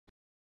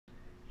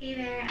Hey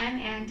there, I'm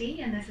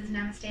Andy and this is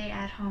Namaste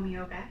at Home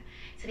Yoga.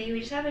 Today we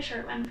just have a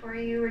short one for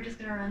you. We're just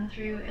going to run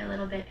through a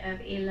little bit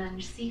of a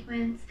lunge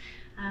sequence,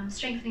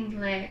 strengthening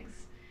the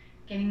legs,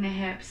 getting the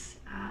hips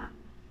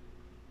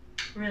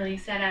really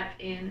set up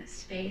in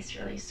space,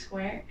 really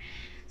square.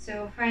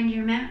 So find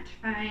your mat,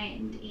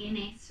 find a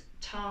nice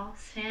tall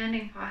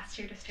standing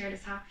posture to start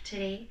us off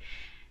today,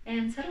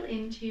 and settle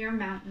into your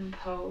mountain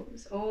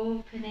pose,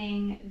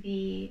 opening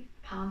the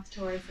palms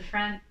towards the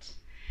front,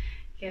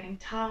 getting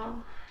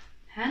tall,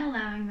 and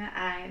allowing the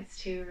eyes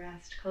to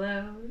rest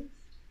closed.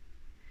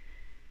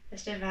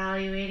 Just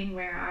evaluating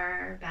where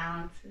our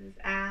balance is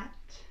at,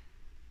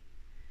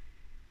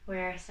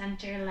 where our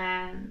center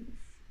lands.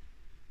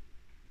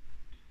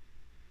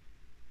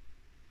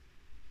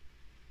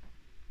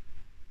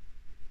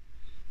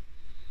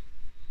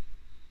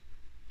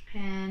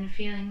 And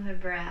feeling the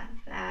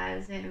breath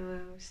as it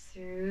moves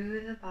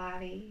through the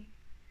body.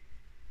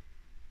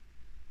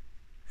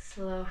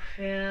 Slow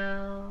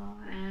fill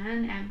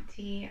and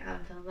empty of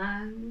the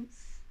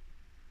lungs.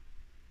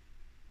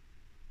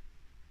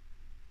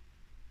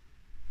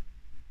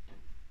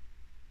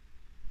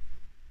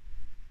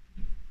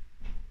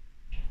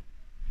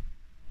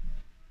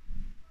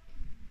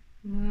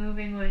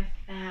 Moving with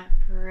that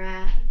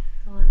breath,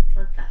 let's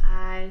let the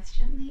eyes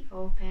gently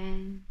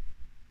open.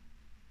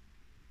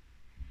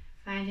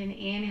 Find an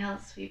inhale,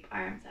 sweep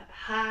arms up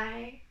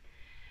high.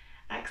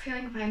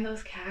 Exhaling, find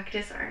those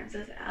cactus arms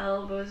as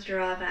elbows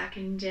draw back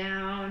and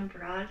down,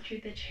 broad through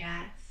the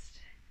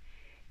chest.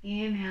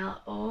 Inhale,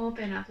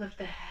 open up, lift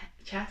the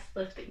chest,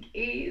 lift the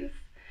gaze.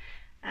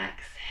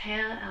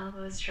 Exhale,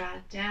 elbows draw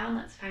down.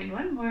 Let's find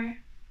one more.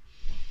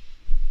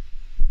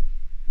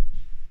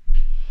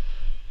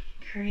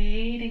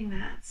 Creating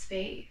that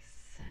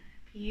space.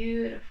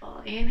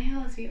 Beautiful.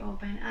 Inhale as we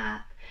open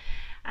up.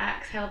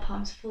 Exhale,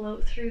 palms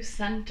float through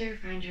center.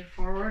 Find your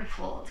forward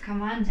fold.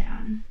 Come on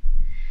down.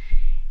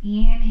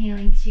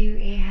 Inhaling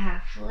to a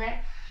half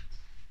lift.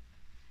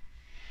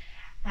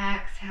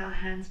 Exhale,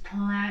 hands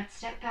plant,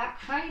 step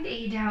back, find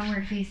a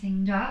downward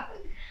facing dog.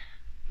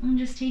 And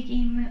just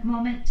taking a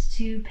moment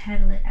to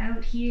pedal it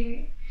out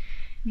here.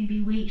 Maybe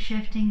weight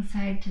shifting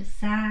side to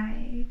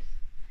side.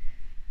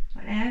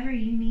 Whatever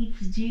you need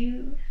to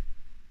do.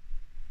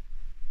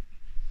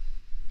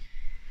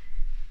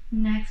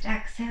 Next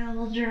exhale,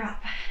 we'll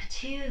drop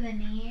to the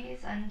knees,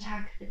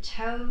 untuck the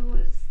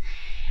toes,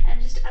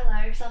 and just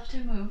allow yourself to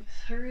move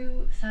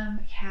through some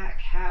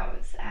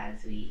cat-cows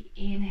as we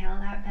inhale.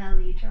 That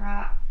belly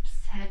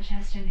drops, head,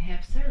 chest, and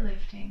hips are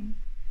lifting.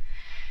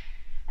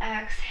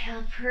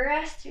 Exhale,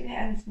 press through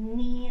hands,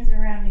 knees,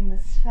 rounding the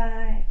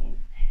spine.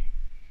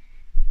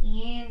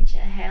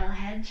 Inhale,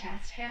 head,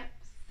 chest,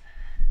 hips.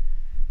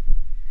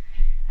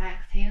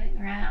 Exhaling,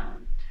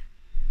 round.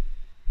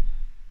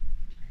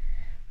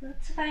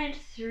 Let's find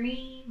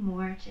 3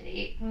 more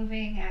today,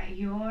 moving at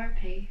your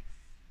pace.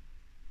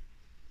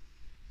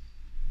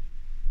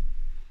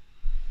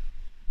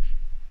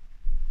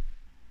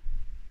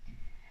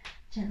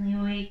 Gently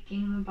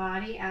waking the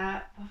body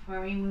up before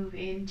we move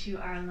into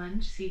our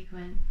lunge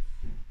sequence.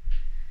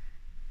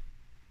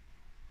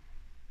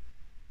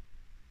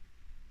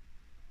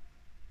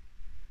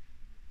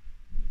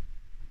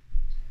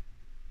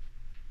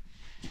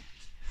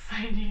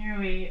 Finding your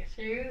way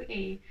through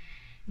a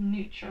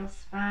neutral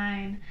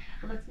spine.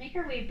 Let's make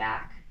our way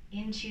back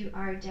into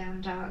our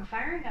down dog,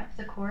 firing up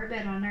the core a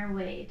bit on our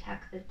way.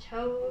 Tuck the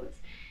toes,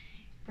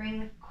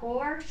 bring the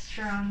core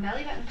strong,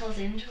 belly button pulls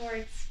in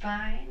towards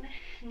spine,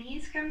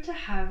 knees come to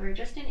hover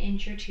just an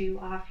inch or 2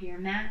 off your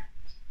mat.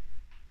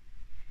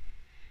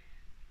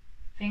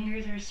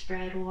 Fingers are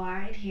spread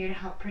wide here to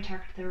help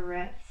protect the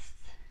wrists.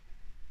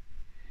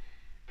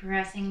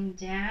 Pressing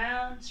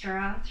down,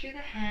 strong through the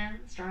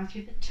hands, strong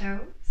through the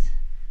toes.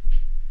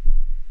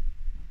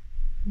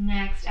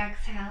 Next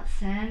exhale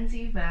sends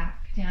you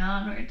back,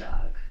 downward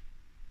dog.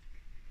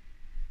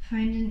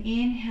 Find an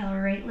inhale,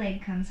 right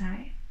leg comes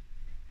high.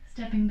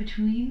 Stepping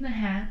between the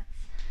hands.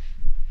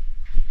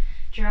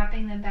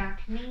 Dropping the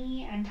back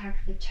knee and tuck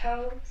the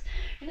toes.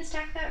 You're going to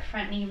stack that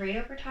front knee right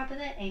over top of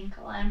the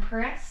ankle and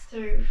press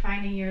through,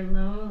 finding your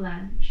low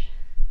lunge.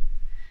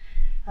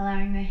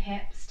 Allowing the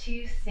hips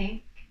to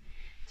sink,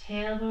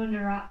 tailbone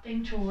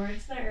dropping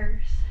towards the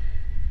earth.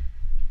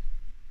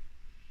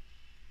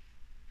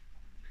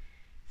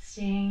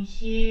 Staying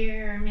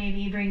here,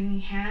 maybe bringing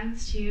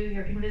hands to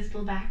your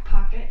invisible back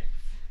pockets.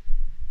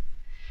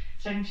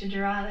 Starting to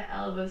draw the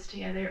elbows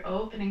together,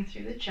 opening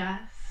through the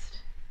chest.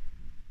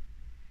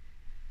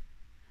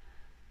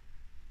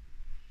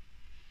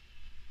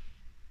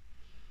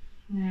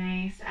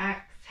 Nice.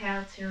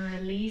 Exhale to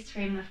release,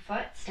 frame the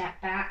foot,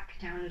 step back,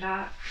 down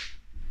dog.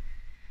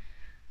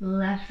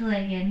 Left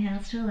leg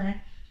inhales to lift.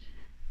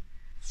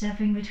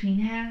 Stepping between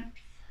hands.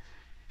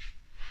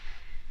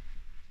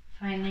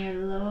 Find your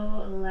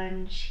low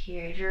lunge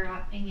here,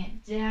 dropping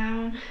it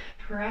down.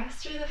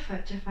 Press through the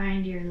foot to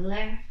find your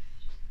lift.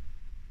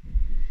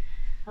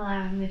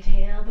 Allowing the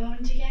tailbone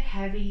to get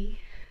heavy.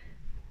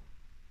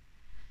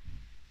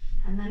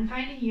 And then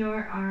finding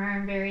your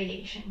arm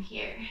variation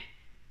here.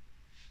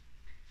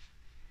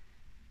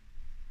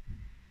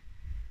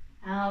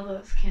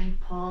 Elbows can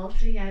pull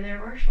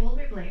together or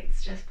shoulder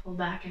blades just pull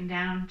back and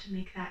down to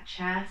make that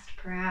chest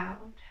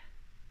proud.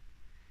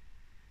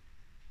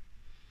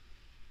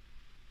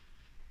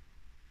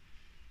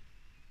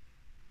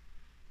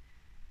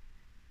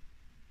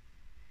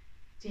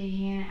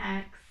 Taking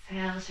an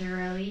exhale to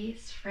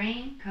release,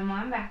 frame, come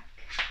on back.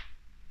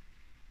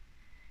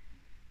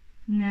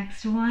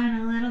 Next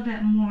one, a little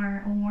bit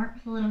more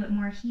warmth, a little bit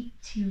more heat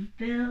to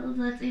build.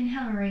 Let's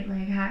inhale, right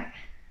leg high.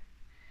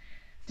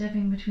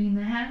 Stepping between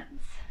the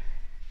hands.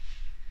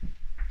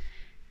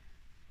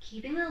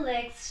 Keeping the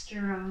legs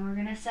strong, we're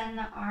gonna send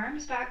the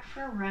arms back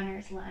for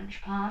runner's lunge.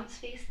 Palms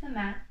face the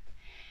mat.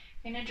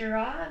 We're gonna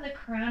draw the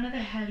crown of the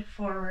head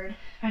forward,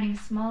 finding a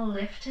small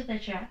lift to the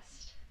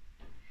chest.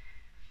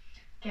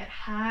 Get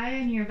high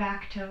on your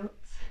back toes.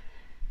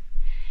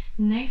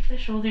 Knife the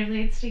shoulder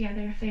blades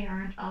together if they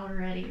aren't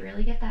already.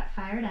 Really get that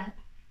fired up.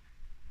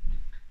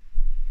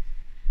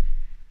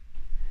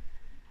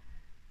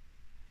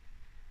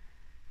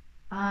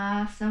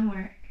 Awesome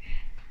work.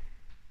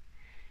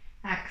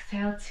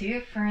 Exhale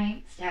to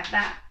frame, step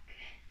back.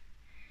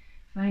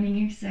 Finding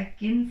your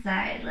second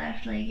side,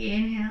 left leg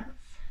inhales.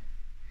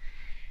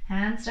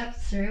 Hand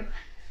steps through.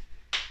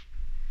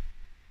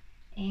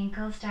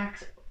 Ankle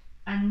stacks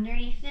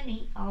underneath the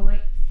knee, always,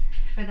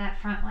 for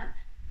that front one.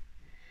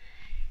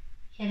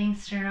 Getting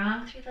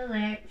strong through the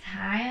legs,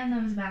 high on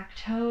those back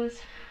toes.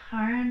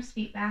 Arms,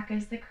 feet back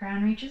as the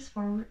crown reaches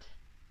forward.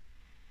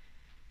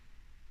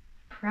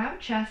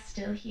 Proud chest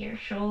still here,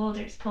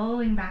 shoulders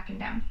pulling back and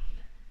down.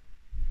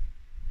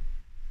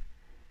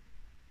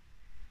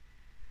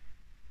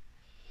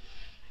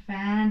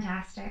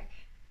 Fantastic.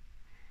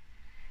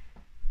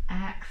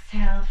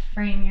 Exhale,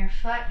 frame your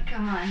foot,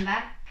 come on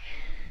back.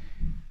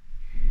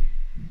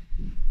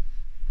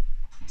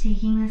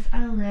 Taking this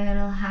a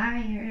little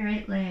higher,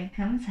 right leg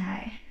comes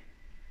high.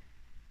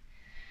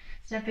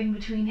 Stepping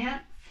between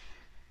hands.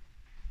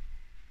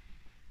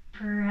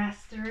 Press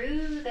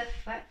through the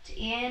foot,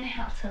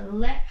 inhale to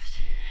lift.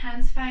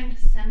 Hands find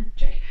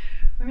center,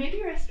 or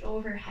maybe rest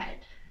overhead.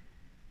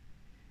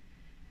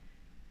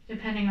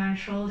 Depending on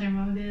shoulder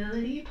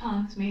mobility,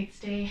 palms may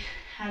stay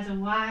as a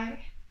Y,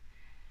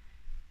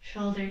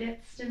 shoulder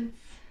distance,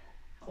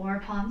 or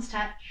palms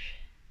touch.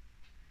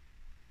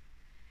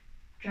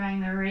 Drawing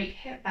the right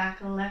hip back,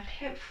 the left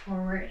hip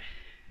forward.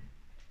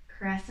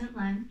 Crescent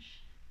lunge.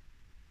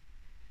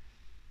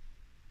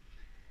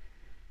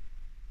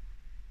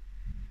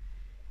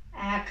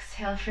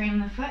 Exhale, frame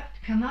the foot,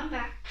 come on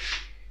back.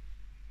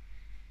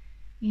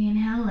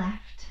 Inhale,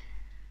 left.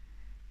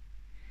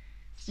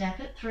 Step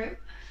it through.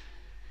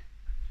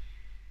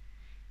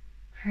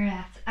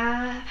 Press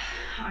up,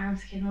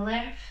 arms can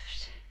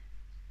lift.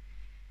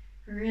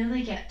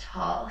 Really get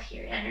tall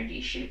here.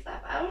 Energy shoots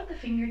up out of the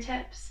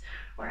fingertips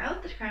or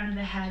out the crown of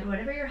the head,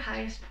 whatever your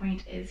highest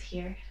point is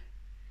here.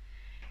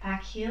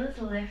 Back heel is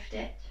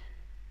lifted.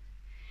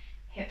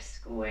 Hips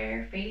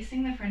square,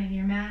 facing the front of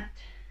your mat.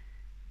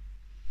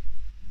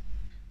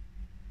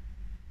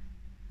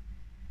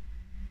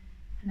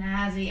 And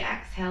as we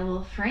exhale,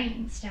 we'll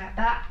frame, step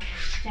back,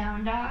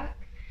 down dog.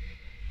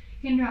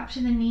 You can drop to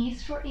the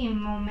knees for a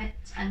moment,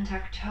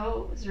 untuck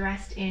toes,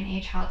 rest in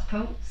a child's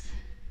pose.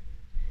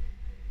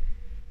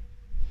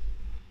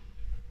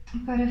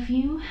 I've got a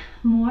few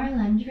more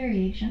lunge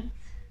variations.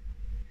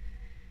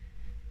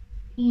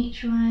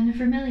 Each one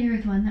familiar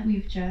with one that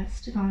we've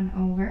just gone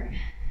over.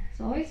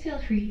 So always feel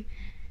free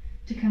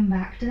to come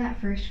back to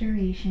that first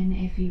variation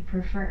if you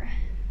prefer.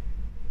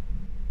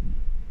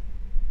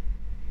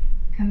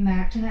 Come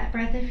back to that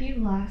breath if you've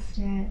lost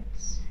it.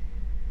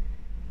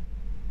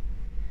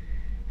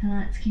 And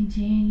let's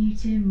continue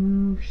to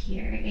move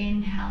here.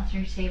 Inhale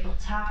through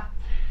tabletop.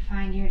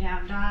 Find your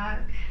down dog.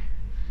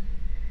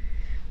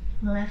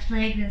 Left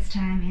leg this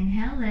time.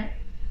 Inhale, lift.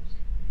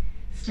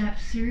 Step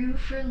through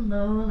for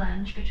low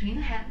lunge between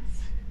the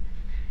hands.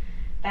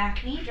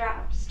 Back knee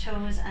drops,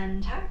 toes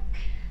untuck.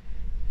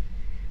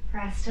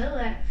 Press to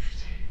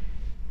lift.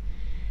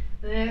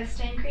 This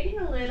time creating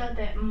a little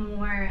bit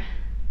more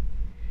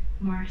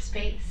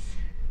space,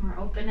 more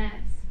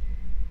openness.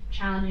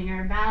 Challenging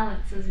our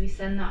balance as we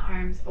send the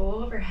arms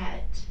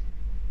overhead.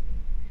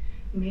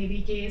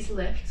 Maybe gaze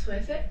lifts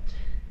with it.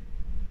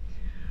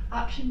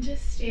 Option to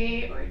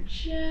stay or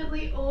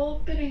gently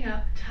opening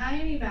up,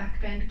 tiny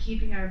back bend,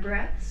 keeping our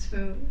breath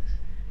smooth.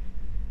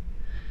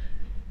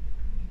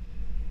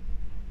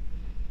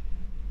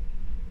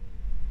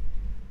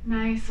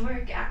 Nice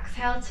work.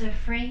 Exhale to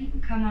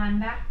frame, come on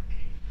back.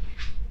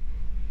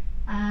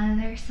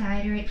 Other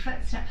side, right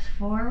foot steps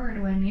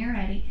forward when you're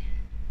ready.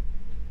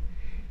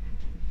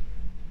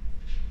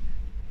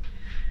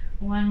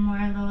 One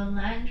more low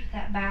lunge with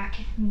that back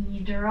knee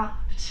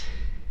dropped.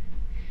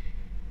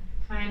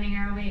 Finding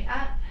our way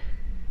up.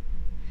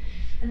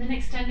 And then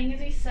extending as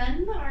we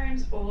send the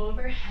arms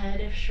overhead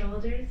if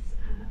shoulders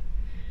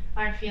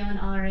are feeling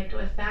all right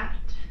with that.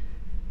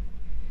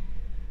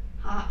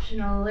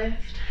 Optional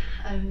lift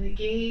of the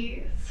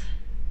gaze.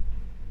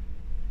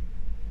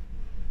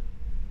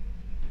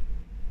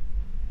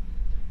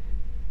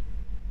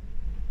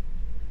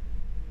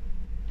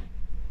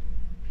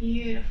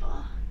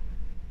 Beautiful.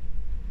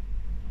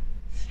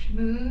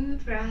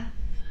 Smooth breath.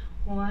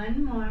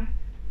 One more.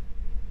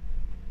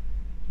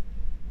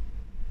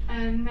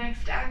 And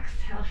next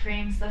exhale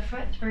frames the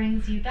foot,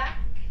 brings you back,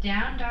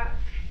 down dog.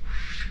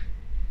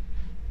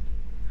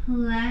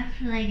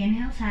 Left leg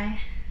inhales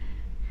high.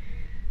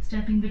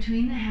 Stepping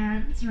between the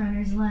hands,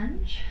 runner's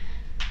lunge.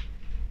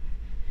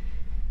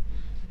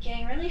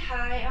 Getting really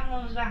high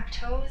on those back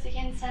toes.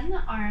 Again, send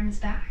the arms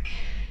back.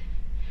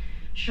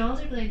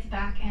 Shoulder blades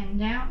back and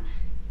down.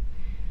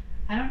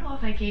 I don't know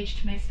if I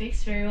gauged my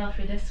space very well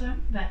for this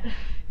one, but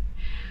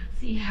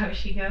see how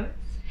she goes.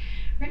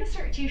 We're going to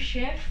start to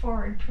shift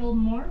forward, pull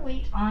more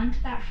weight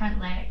onto that front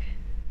leg.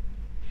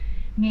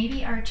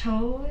 Maybe our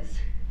toes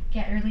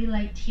get really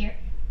light here.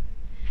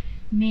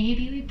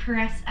 Maybe we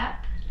press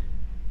up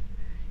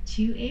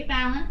to a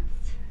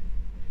balance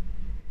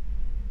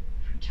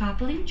for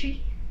toppling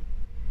tree.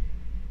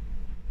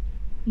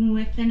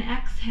 With an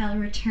exhale,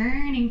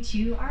 returning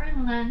to our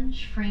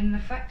lunge, frame the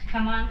foot,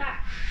 come on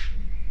back.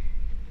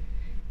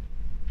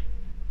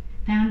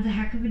 That was a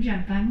heck of a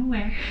jump, I'm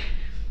aware.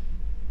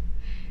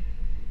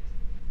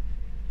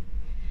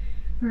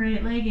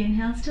 Right leg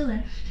inhales to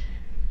lift.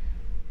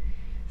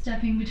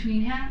 Stepping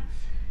between hands.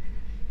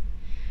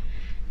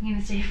 I'm going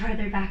to stay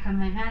farther back on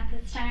my mat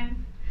this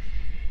time.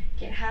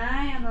 Get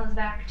high on those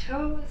back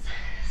toes.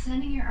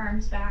 Sending your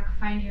arms back,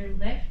 find your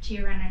lift to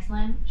your runner's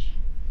lunge.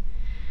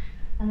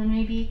 And then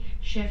maybe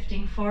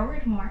shifting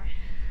forward more.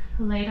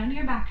 Light on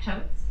your back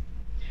toes.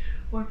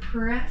 Or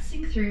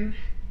pressing through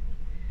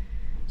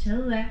to the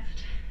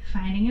left,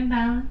 finding a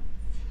balance.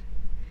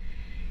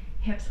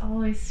 Hips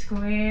always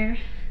square,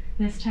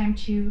 this time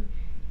to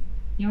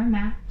your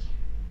mat.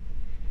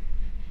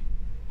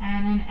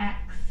 And an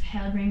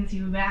exhale brings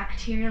you back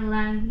to your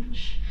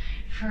lunge.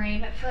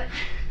 Frame it foot.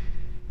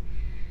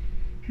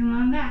 Come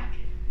on back.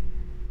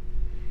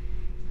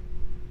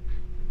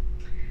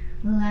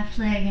 Left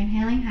leg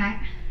inhaling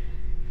high.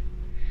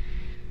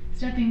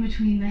 Stepping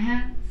between the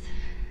hands.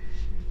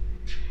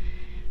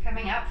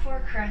 Coming up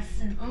for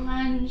crescent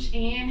lunge.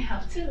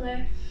 Inhale to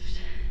lift.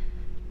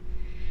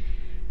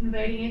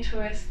 Inviting a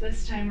twist.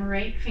 This time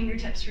right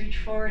fingertips reach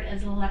forward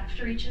as the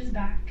left reaches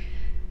back.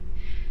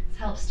 This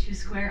helps to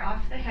square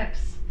off the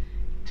hips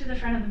to the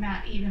front of the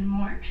mat even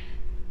more.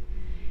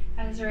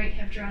 As the right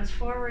hip draws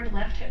forward,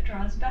 left hip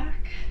draws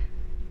back.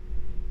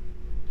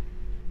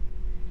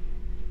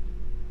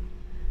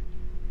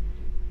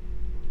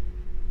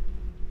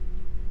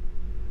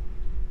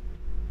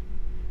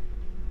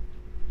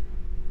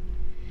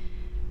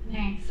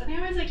 Nice. And I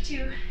always like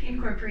to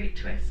incorporate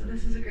twists, so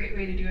this is a great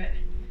way to do it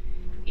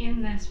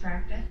in this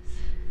practice.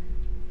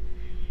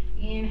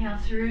 Inhale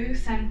through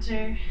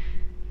center.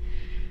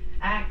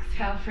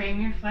 Exhale,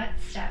 frame your foot,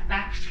 step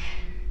back.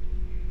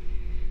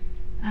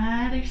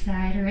 Other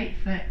side, right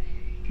foot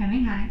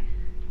coming high.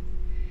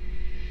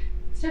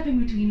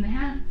 Stepping between the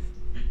hands.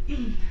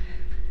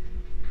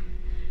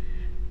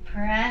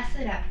 Press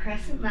it up,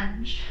 crescent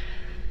lunge.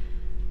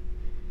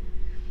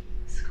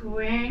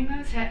 Squaring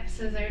those hips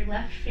as our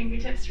left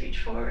fingertips reach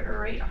forward, our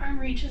right arm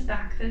reaches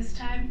back this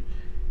time.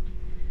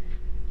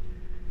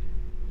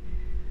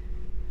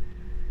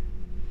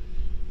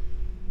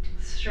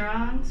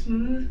 Strong,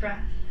 smooth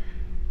breath.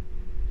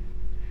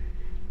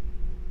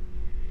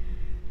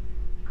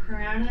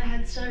 Crown of the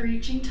head still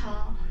reaching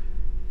tall.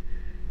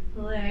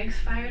 Legs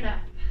fired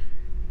up.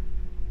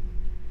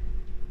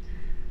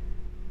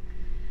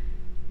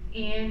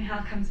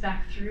 Inhale comes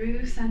back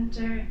through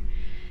center.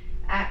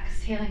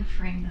 Exhaling,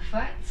 frame the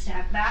foot,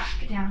 step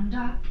back, down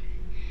dog.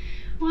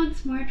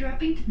 Once more,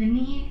 dropping to the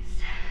knees,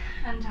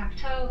 untuck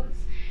toes.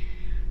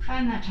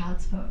 Find that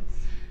child's pose.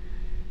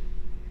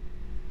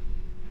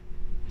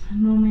 A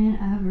moment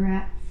of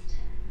rest.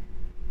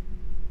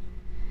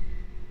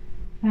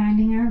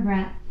 Finding our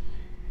breath.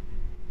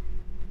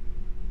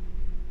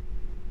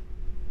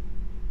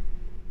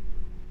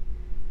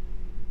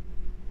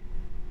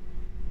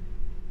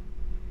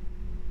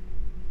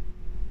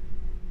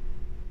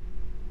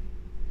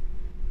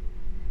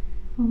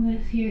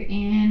 With your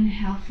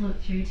inhale,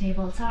 float through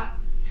tabletop.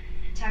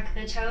 Tuck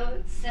the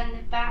toes, send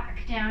it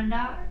back, down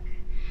dog.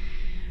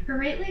 Her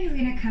right leg is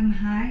going to come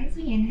high as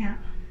we inhale.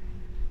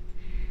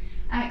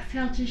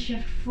 Exhale to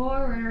shift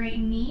forward, right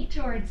knee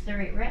towards the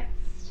right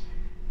wrist.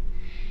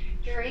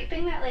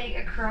 Draping that leg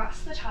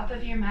across the top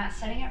of your mat,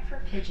 setting up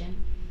for pigeon.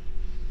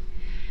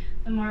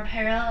 The more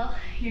parallel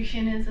your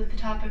shin is with the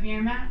top of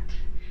your mat,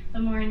 the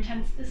more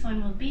intense this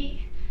one will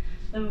be,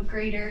 the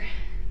greater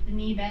the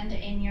knee bend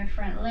in your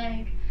front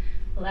leg.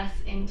 Less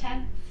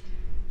intense.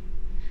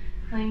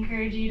 I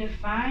encourage you to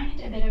find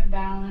a bit of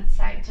balance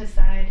side to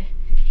side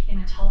in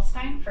a tall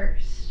spine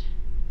first.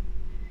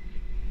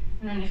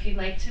 And then if you'd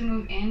like to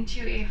move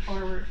into a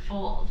forward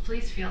fold,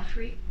 please feel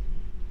free.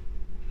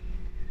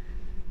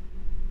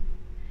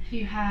 If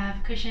you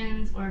have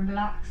cushions or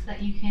blocks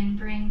that you can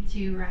bring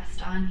to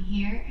rest on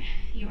here,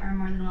 you are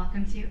more than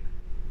welcome to.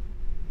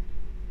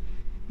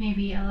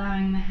 Maybe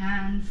allowing the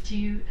hands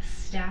to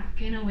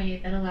stack in a way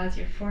that allows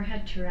your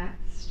forehead to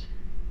rest.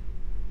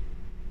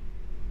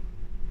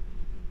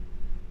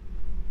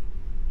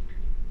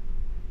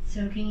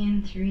 Soaking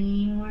in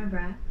 3 more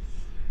breaths.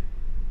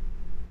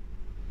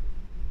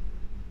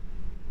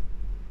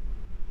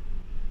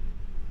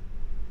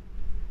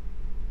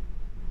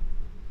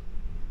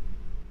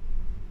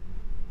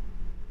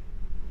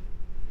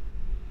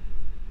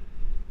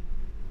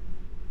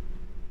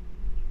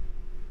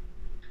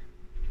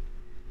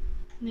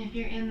 And if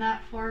you're in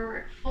that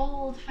forward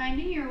fold,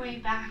 finding your way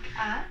back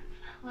up,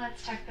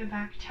 let's tuck the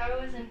back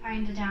toes and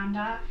find a down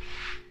dog.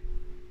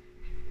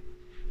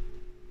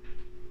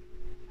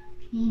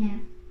 Lean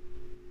in.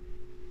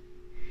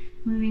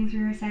 Moving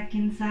through our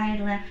second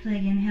side, left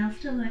leg inhales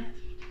to lift.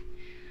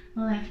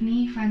 Left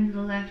knee finds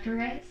the left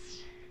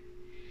wrist.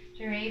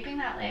 Draping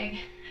that leg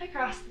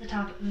across the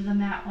top of the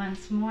mat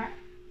once more.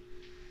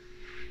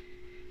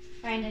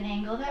 Find an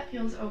angle that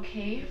feels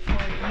okay for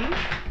you.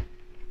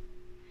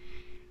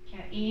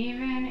 Get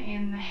even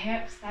in the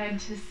hips, side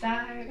to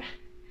side.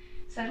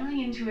 Settling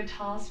into a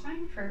tall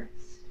spine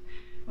first,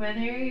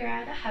 whether you're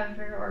at a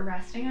hover or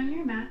resting on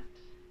your mat.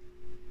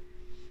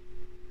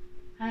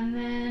 And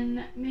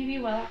then maybe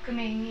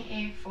welcoming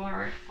a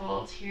forward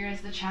fold here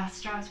as the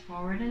chest draws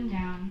forward and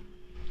down.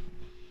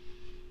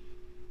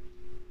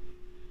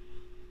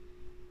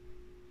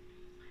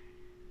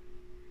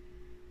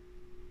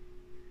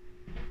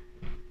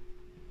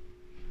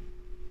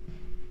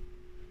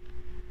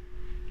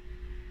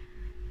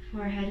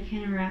 Forehead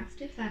can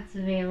rest if that's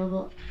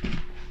available.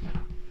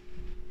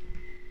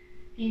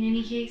 In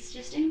any case,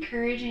 just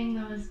encouraging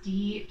those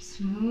deep,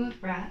 smooth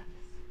breaths.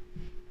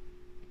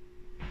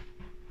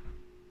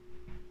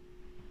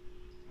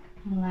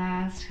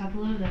 Last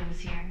couple of those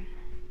here.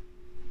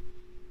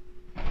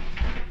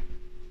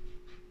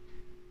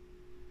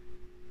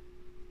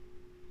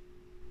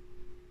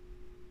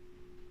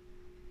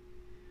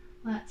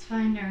 Let's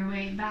find our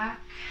way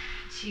back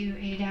to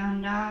a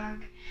down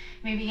dog.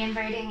 Maybe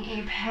inviting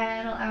a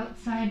pedal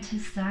outside to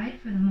side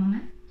for the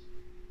moment.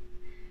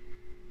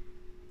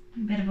 A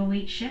bit of a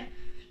weight shift.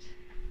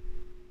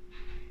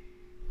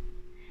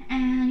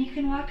 And you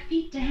can walk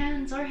feet to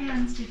hands or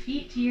hands to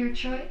feet to your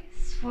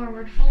choice.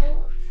 Forward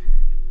fold.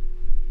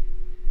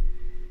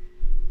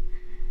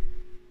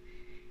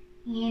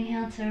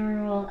 Inhale to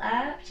roll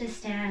up to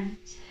stand.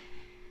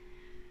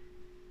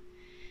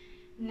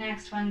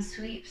 Next one,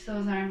 sweeps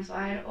those arms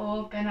wide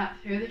open up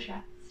through the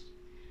chest.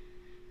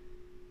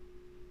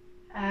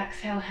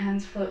 Exhale,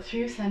 hands float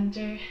through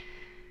center.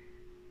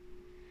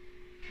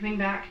 Coming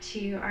back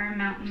to our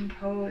mountain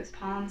pose,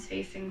 palms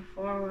facing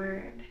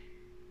forward.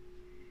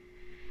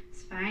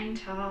 Spine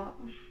tall.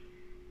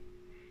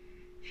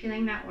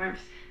 Feeling that warmth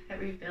that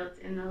we've built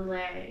in the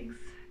legs.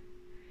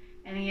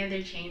 Any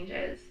other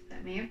changes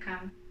that may have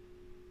come.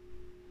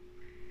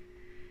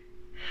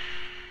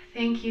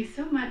 Thank you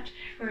so much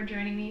for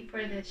joining me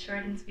for this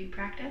short and sweet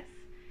practice.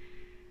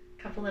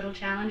 A couple little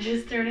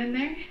challenges thrown in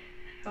there.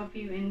 Hope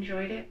you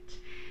enjoyed it,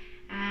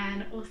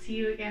 and we'll see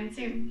you again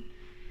soon.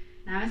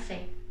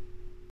 Namaste.